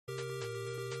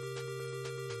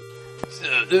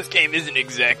So, this game isn't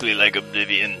exactly like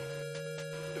Oblivion,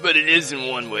 but it is in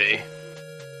one way.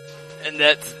 And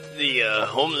that's the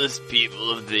homeless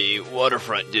people of the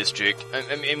waterfront district.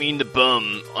 I mean the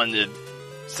bum on the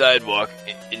sidewalk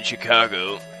in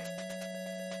Chicago.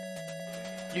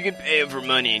 You can pay him for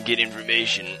money and get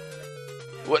information.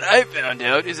 What I found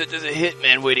out is that there's a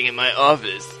hitman waiting in my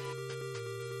office.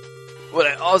 What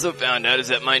I also found out is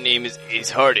that my name is Ace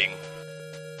Harding.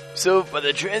 So, by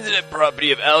the transitive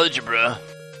property of algebra,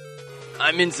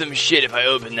 I'm in some shit if I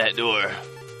open that door.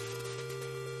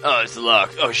 Oh, it's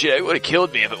locked. Oh shit, it would have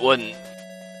killed me if it wasn't.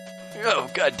 Oh,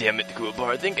 god damn it,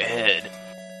 Kuwabara, think ahead.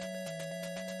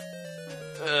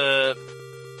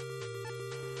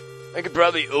 I could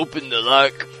probably open the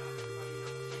lock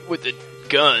with the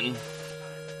gun.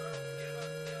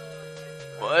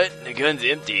 What? The gun's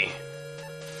empty.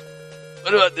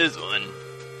 What about this one?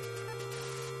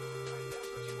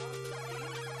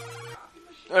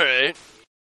 Alright.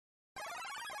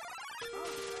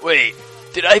 Wait,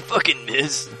 did I fucking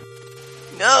miss?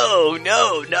 No,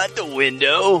 not the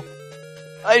window.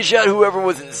 I shot whoever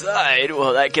was inside.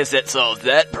 Well, I guess that solves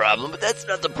that problem, but that's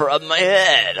not the problem I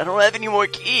had. I don't have any more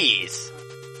keys.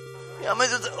 How am I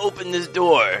supposed to open this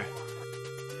door?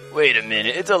 Wait a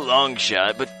minute, it's a long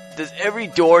shot, but does every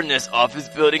door in this office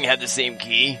building have the same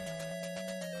key?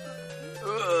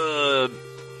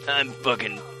 I'm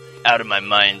fucking out of my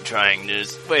mind trying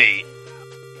this. Wait.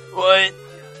 What?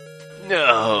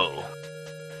 No.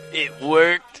 It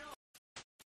worked.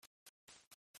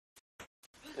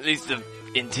 At least the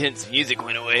intense music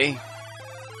went away.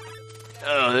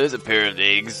 Oh, there's a pair of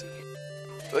eggs.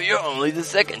 Well, you're only the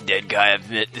second dead guy I've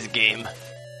met this game.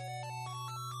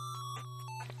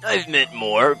 I've met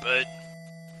more, but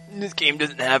this game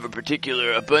doesn't have a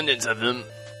particular abundance of them.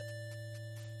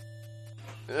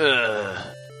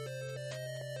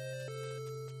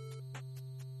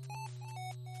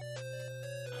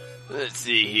 Let's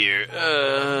see here.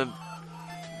 Can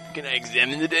I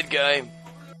examine the dead guy?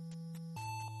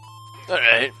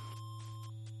 Alright.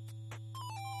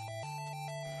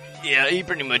 Yeah, he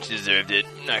pretty much deserved it,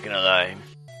 not gonna lie.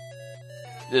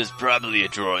 There's probably a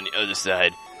drawer on the other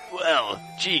side. Well,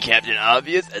 gee, Captain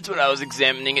Obvious, that's what I was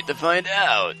examining it to find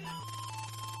out.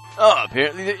 Oh,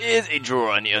 apparently there is a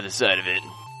drawer on the other side of it.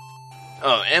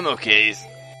 Oh, ammo case.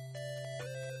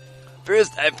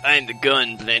 First I find the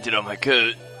gun planted on my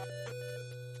coat.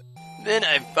 Then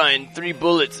I find 3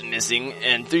 bullets missing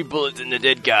and 3 bullets in the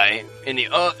dead guy in the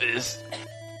office.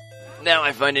 Now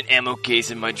I find an ammo case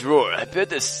in my drawer. I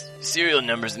bet the serial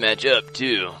numbers match up,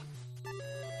 too.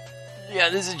 Yeah,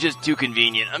 this is just too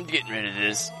convenient. I'm getting rid of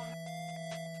this.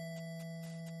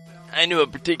 I knew a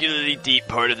particularly deep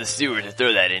part of the sewer to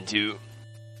throw that into.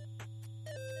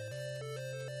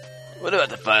 What about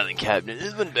the filing cabinet?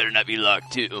 This one better not be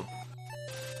locked, too.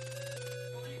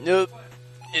 Nope,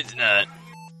 it's not.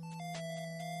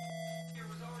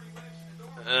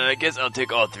 I guess I'll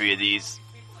take all 3 of these.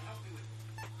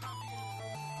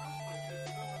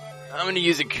 I'm gonna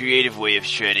use a creative way of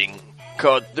shredding,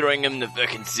 called throwing them in the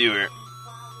fucking sewer.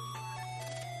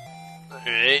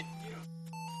 Alright.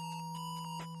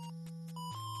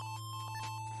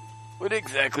 What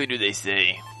exactly do they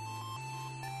say?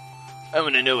 I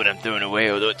wanna know what I'm throwing away,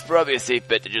 although it's probably a safe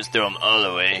bet to just throw them all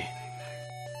away.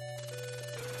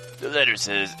 The letter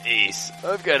says, Ace,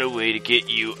 I've got a way to get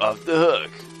you off the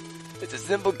hook. It's a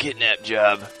simple kidnap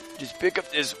job. Just pick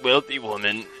up this wealthy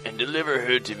woman and deliver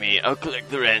her to me. I'll collect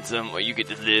the ransom while you get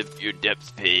to live your debts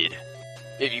paid.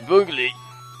 If you bogle it,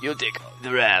 you'll take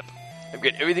the rap. I've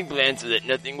got everything planned so that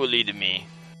nothing will lead to me.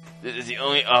 This is the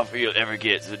only offer you'll ever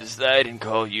get, so decide and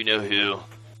call you-know-who.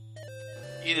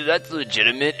 Either that's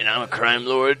legitimate and I'm a crime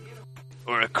lord,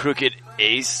 or a crooked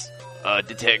ace,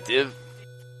 detective,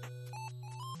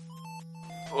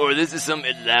 or this is some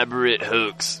elaborate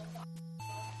hoax.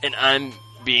 And I'm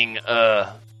being,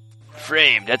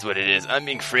 framed. That's what it is. I'm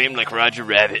being framed like Roger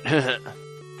Rabbit. There's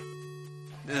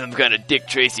some kind of Dick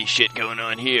Tracy shit going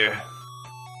on here.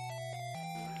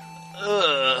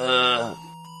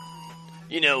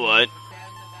 You know what?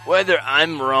 Whether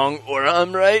I'm wrong or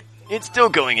I'm right, it's still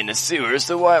going in the sewer,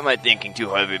 so why am I thinking too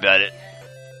hard about it?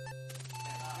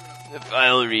 The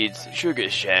file reads, Sugar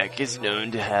Shack is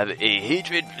known to have a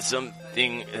hatred for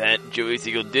something that Joey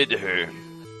Siegel did to her.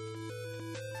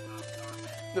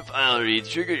 The file reads,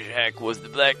 Sugar Shack was the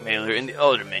blackmailer in the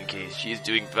Alderman case. She's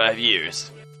doing 5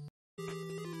 years.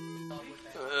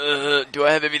 Do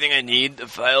I have everything I need? The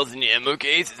files in the ammo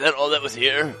case? Is that all that was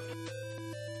here?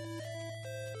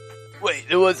 Wait,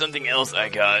 there was something else I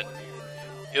got.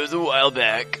 It was a while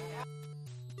back.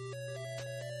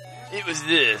 It was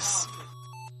this.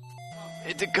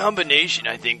 It's a combination,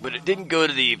 I think, but it didn't go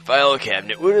to the file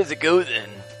cabinet. Where does it go then?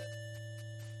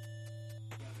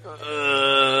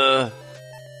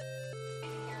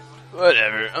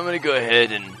 Whatever. I'm gonna go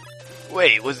ahead and...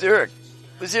 Wait, was there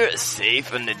a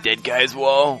safe on the dead guy's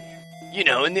wall? You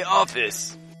know, in the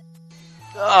office.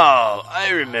 Oh, I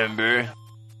remember.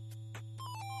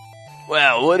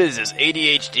 Wow, what is this,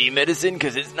 ADHD medicine?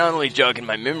 Because it's not only jogging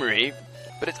my memory,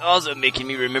 but it's also making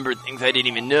me remember things I didn't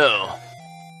even know.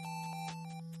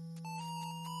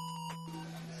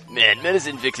 Man,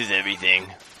 medicine fixes everything.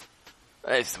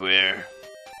 I swear.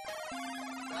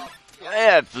 I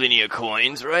have plenty of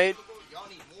coins, right?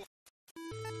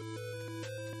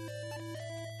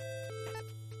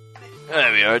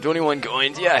 There we are, 21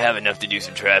 coins. Yeah, I have enough to do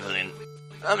some traveling.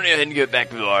 I'm gonna go ahead and get back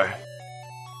to the bar.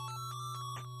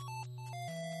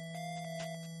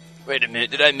 Wait a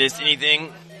minute, did I miss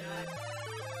anything?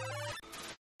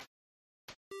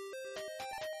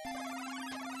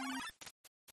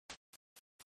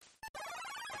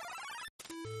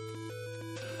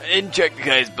 I didn't check the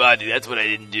guy's body, that's what I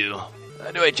didn't do.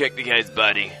 How do I check the guy's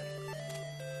body?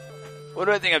 What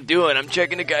do I think I'm doing? I'm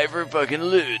checking the guy for fucking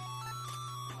loot.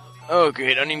 Oh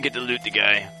great, I don't even get to loot the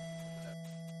guy.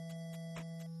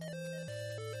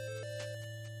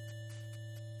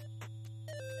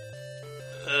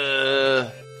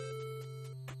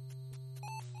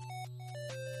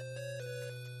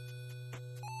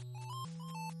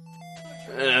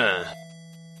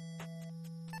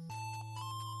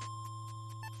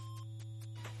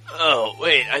 Oh,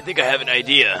 wait, I think I have an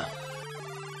idea.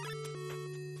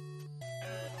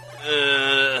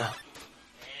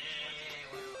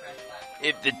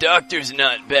 If the doctor's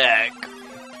not back,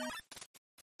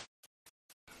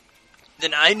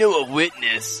 then I know a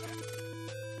witness.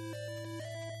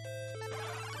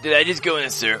 Did I just go in a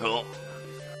circle?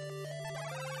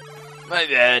 My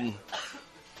bad.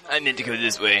 I meant to go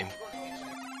this way.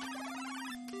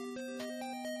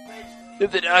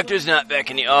 If the doctor's not back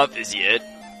in the office yet,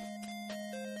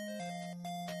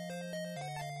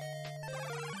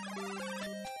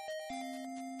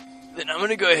 then I'm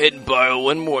gonna go ahead and borrow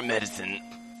one more medicine.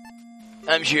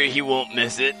 I'm sure he won't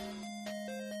miss it.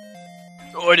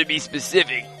 Or to be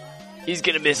specific, he's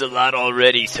gonna miss a lot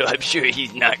already, so I'm sure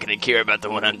he's not gonna care about the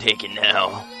one I'm taking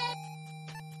now.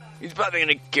 He's probably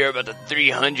gonna care about the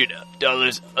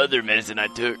 $300 other medicine I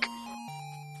took.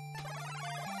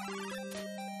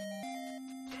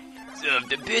 So if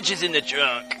the bitch is in the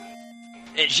trunk,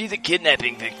 and she's a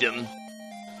kidnapping victim,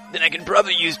 then I can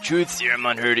probably use truth serum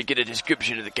on her to get a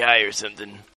description of the guy or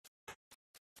something.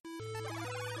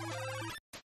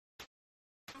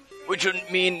 Which would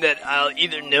mean that I'll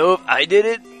either know if I did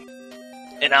it,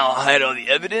 and I'll hide all the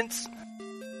evidence,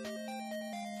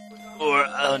 or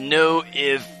I'll know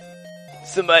if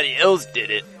somebody else did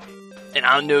it, and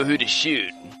I'll know who to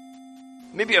shoot.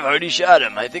 Maybe I've already shot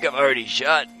him. I think I've already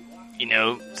shot,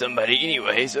 somebody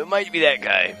anyway, so it might be that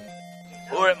guy.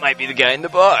 Or it might be the guy in the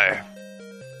bar.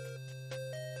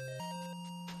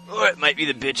 Or it might be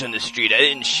the bitch on the street. I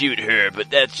didn't shoot her,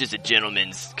 but that's just a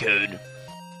gentleman's code.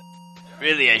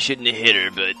 Really, I shouldn't have hit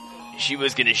her, but she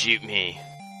was gonna shoot me.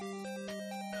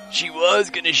 She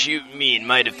was gonna shoot me in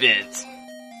my defense.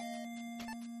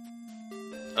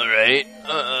 Alright,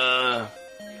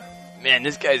 man,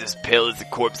 this guy's as pale as the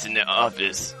corpse in the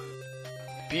office.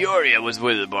 Peoria was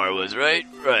where the bar was, right?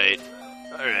 Right.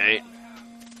 Alright.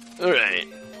 Alright.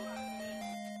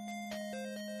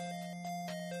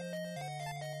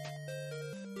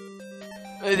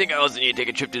 I think I also need to take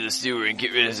a trip to the sewer and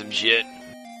get rid of some shit.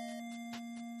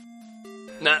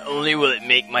 Not only will it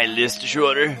make my list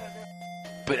shorter,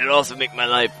 but it'll also make my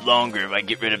life longer if I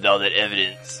get rid of all that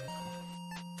evidence.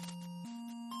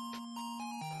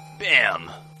 Bam!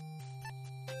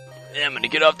 And I'm gonna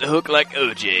get off the hook like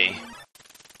OJ.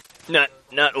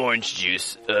 Not orange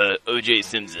juice, OJ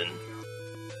Simpson.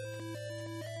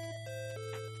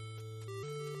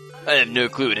 I have no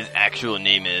clue what his actual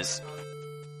name is.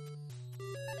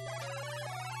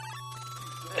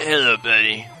 Hello,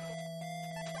 buddy.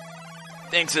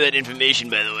 Thanks for that information,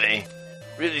 by the way.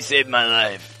 Really saved my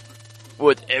life.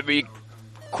 Worth every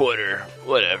quarter,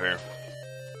 whatever.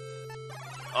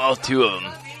 All two of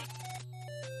them.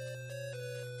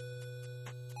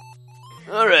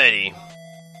 Alrighty.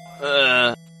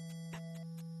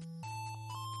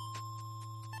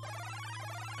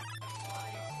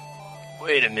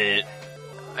 Wait a minute.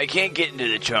 I can't get into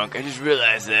the trunk, I just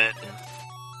realized that.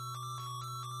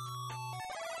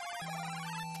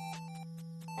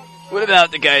 What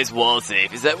about the guy's wall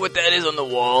safe? Is that what that is on the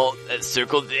wall? That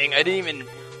circle thing? I didn't even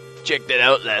check that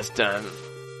out last time.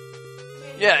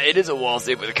 Yeah, it is a wall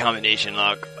safe with a combination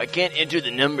lock. I can't enter the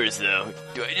numbers though.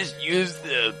 Do I just use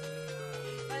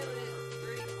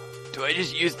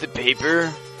the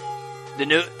paper? The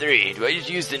note 3. Do I just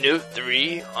use the note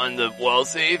 3 on the wall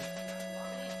safe?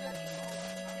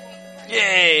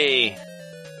 Yay!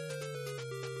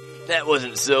 That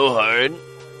wasn't so hard.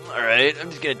 Alright, I'm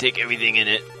just gonna take everything in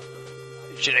it.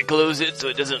 Should I close it so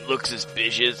it doesn't look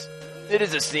suspicious? It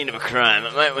is a scene of a crime.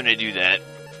 I might want to do that.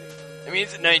 I mean,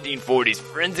 it's the 1940s.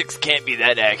 Forensics can't be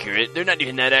that accurate. They're not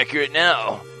even that accurate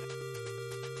now.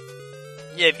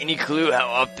 You have any clue how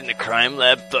often the crime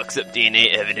lab fucks up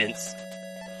DNA evidence?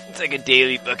 It's like a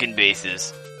daily fucking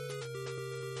basis.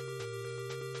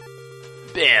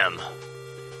 Bam.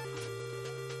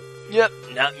 Yep,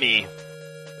 not me.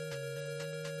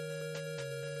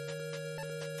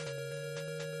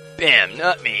 Bam,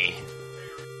 not me.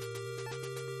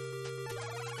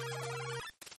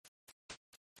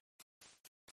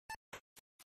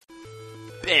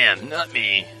 Bam, not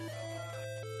me.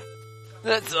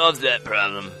 That solves that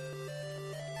problem.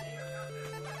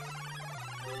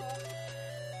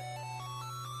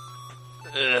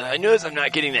 I notice I'm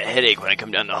not getting that headache when I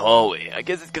come down the hallway. I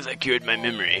guess it's because I cured my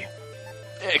memory.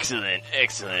 Excellent,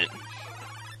 excellent.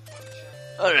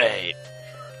 Alright.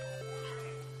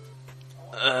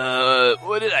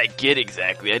 What did I get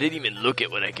exactly? I didn't even look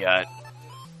at what I got.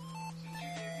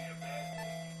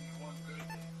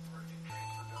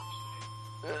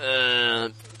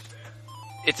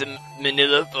 It's a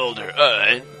manila folder.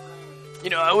 Alright. You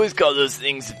know, I always call those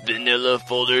things vanilla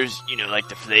folders, you know, like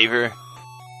the flavor.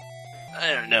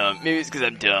 I don't know, maybe it's because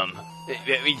I'm dumb.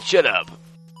 I mean, shut up.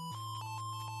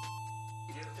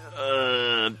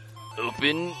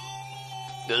 Open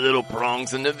the little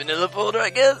prongs in the vanilla folder,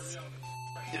 I guess?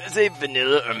 Did I say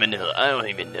vanilla or manila? I don't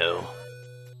even know.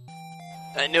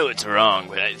 I know it's wrong,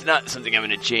 but it's not something I'm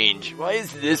going to change. Why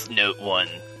is this note 1?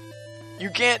 You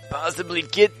can't possibly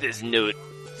get this note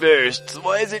first, so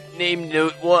why is it named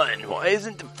note 1? Why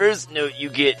isn't the first note you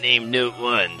get named note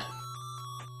 1?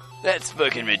 That's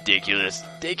fucking ridiculous.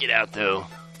 Take it out, though.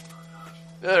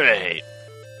 Alright.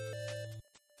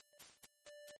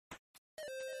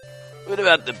 What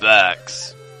about the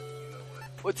box?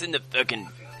 What's in the fucking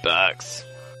box?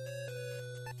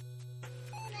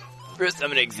 First, I'm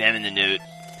gonna examine the note.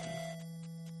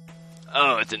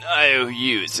 Oh, it's an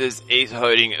IOU. It says Ace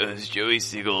Harding owes Joey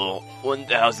Siegel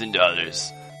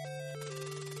 $1,000.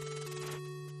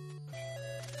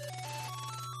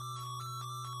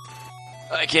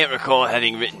 I can't recall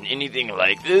having written anything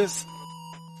like this.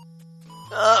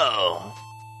 Oh.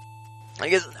 I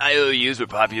guess IOUs were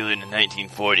popular in the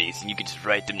 1940s, and you could just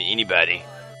write them to anybody.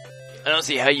 I don't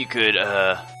see how you could,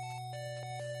 I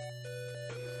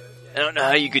don't know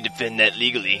how you could defend that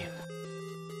legally.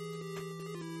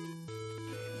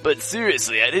 But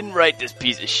seriously, I didn't write this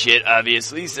piece of shit,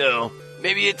 obviously, so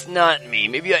maybe it's not me.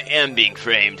 Maybe I am being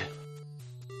framed.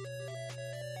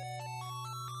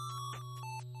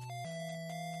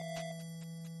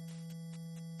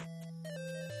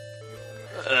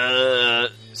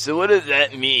 So what does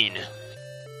that mean?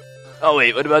 Oh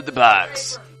wait, what about the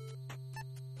box?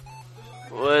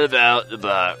 What about the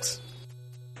box?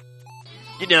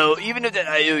 You know, even if that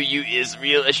IOU is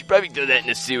real, I should probably throw that in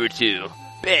the sewer too.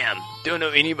 Bam! Don't owe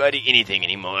anybody anything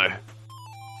anymore.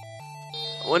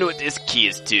 I wonder what this key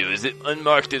is to. Is it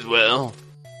unmarked as well?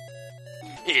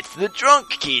 It's the trunk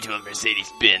key to a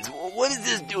Mercedes-Benz. What is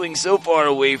this doing so far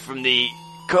away from the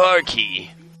car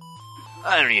key?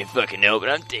 I don't even fucking know, but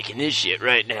I'm taking this shit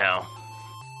right now.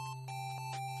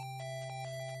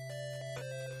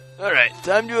 Alright,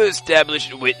 time to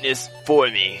establish a witness for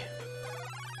me.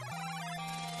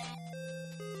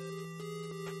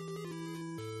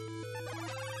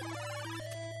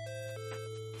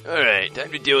 Alright, time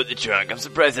to deal with the trunk. I'm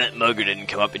surprised that mugger didn't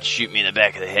come up and shoot me in the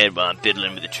back of the head while I'm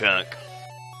fiddling with the trunk.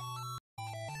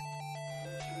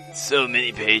 So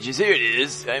many pages. Here it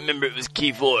is. I remember it was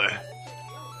key 4.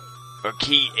 Or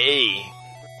key A,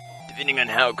 depending on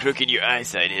how crooked your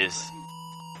eyesight is.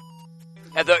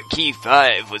 I thought key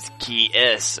 5 was key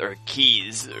S, or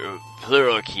keys, or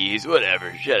plural keys,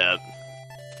 whatever, shut up.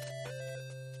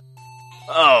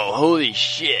 Oh, holy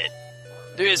shit.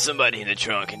 There is somebody in the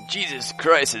trunk, and Jesus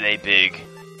Christ are they big.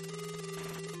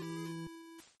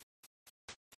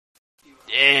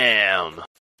 Damn.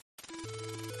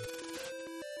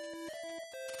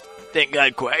 Thank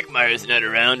God Quagmire's not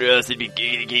around, or else it'd be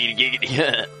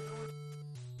giggity.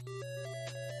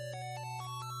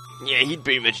 Yeah, he'd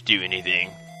pretty much do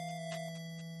anything.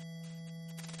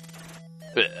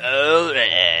 But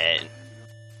alright.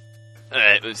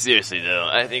 Alright, but seriously though,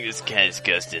 I think this is kinda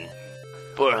disgusting.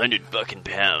 400 fucking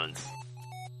pounds.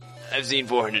 I've seen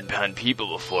 400-pound people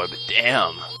before, but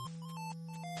damn.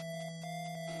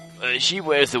 She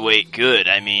wears the weight good.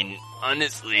 I mean,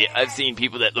 honestly, I've seen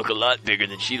people that look a lot bigger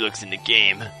than she looks in the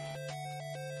game.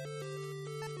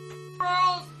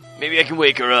 Maybe I can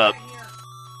wake her up.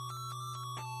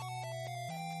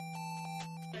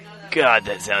 God,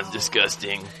 that sounds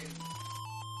disgusting.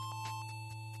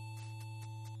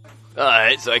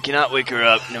 Alright, so I cannot wake her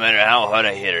up no matter how hard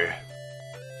I hit her.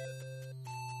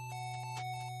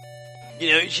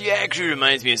 You know, she actually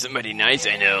reminds me of somebody nice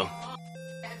I know.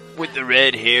 With the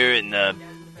red hair and the...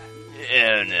 I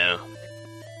don't know.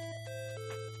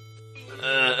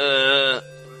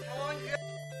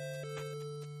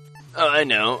 Oh, I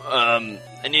know.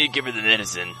 I need to give her the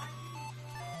medicine.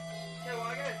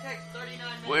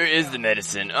 Where is the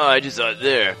medicine? Oh, I just saw it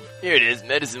there. Here it is,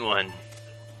 medicine 1.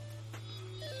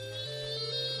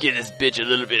 Give this bitch a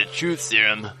little bit of truth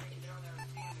serum.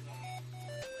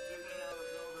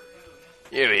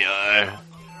 Here we are.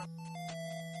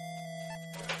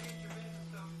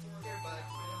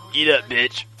 Eat up,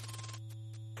 bitch.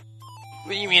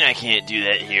 What do you mean I can't do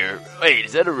that here? Wait,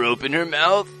 is that a rope in her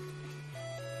mouth?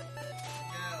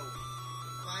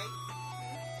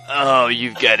 Oh,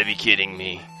 you've got to be kidding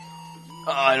me.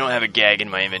 Oh, I don't have a gag in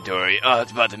my inventory. Oh,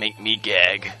 it's about to make me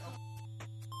gag.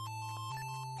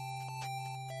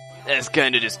 That's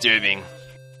kind of disturbing.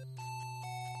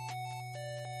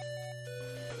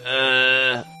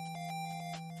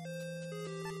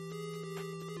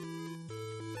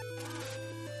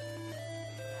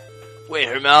 Wait,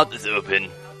 her mouth is open.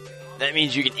 That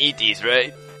means you can eat these,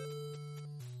 right?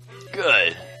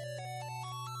 Good.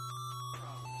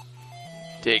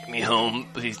 Take me home.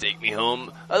 Please take me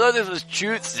home. I thought this was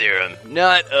truth serum,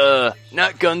 not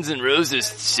Guns N' Roses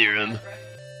serum.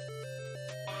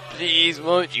 Please,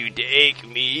 won't you take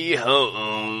me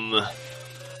home?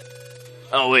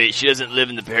 Oh wait, she doesn't live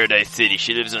in the Paradise City.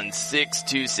 She lives on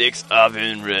 626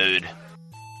 Auburn Road.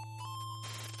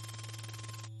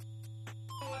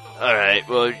 Alright,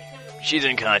 well, she's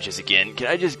unconscious again. Can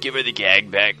I just give her the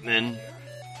gag back then?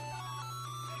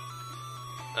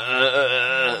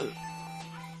 I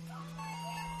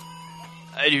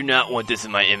do not want this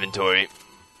in my inventory.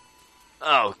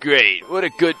 Oh, great. What a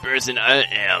good person I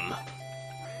am.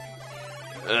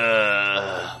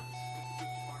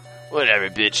 Whatever,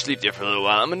 bitch. Sleep there for a little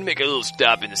while. I'm gonna make a little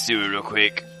stop in the sewer real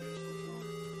quick.